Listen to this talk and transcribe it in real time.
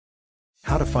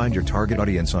How to find your target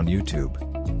audience on YouTube.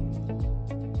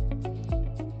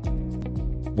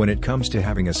 When it comes to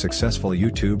having a successful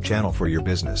YouTube channel for your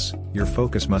business, your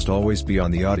focus must always be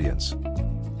on the audience.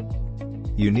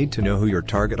 You need to know who your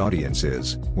target audience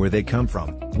is, where they come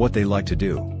from, what they like to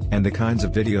do, and the kinds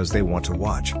of videos they want to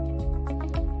watch.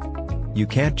 You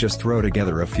can't just throw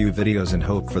together a few videos and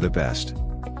hope for the best.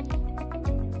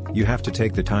 You have to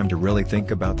take the time to really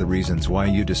think about the reasons why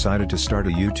you decided to start a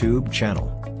YouTube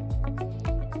channel.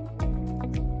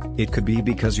 It could be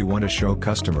because you want to show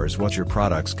customers what your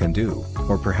products can do,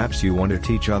 or perhaps you want to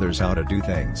teach others how to do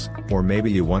things, or maybe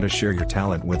you want to share your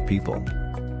talent with people.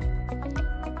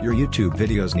 Your YouTube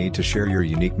videos need to share your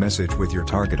unique message with your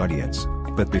target audience,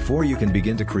 but before you can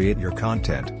begin to create your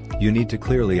content, you need to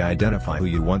clearly identify who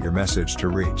you want your message to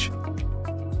reach.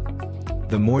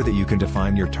 The more that you can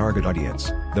define your target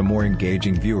audience, the more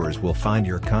engaging viewers will find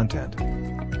your content.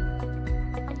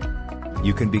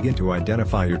 You can begin to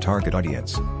identify your target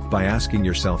audience by asking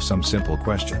yourself some simple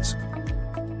questions.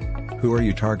 Who are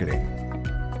you targeting?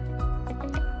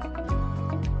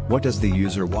 What does the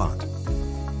user want?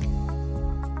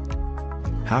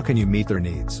 How can you meet their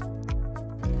needs?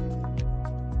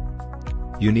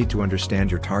 You need to understand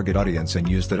your target audience and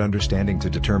use that understanding to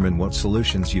determine what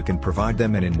solutions you can provide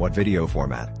them and in what video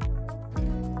format.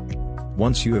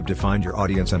 Once you have defined your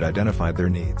audience and identified their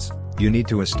needs, you need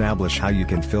to establish how you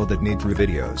can fill that need through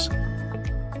videos.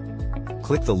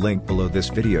 Click the link below this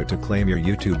video to claim your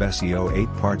YouTube SEO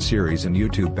 8-part series and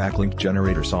YouTube backlink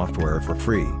generator software for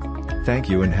free. Thank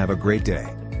you and have a great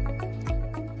day.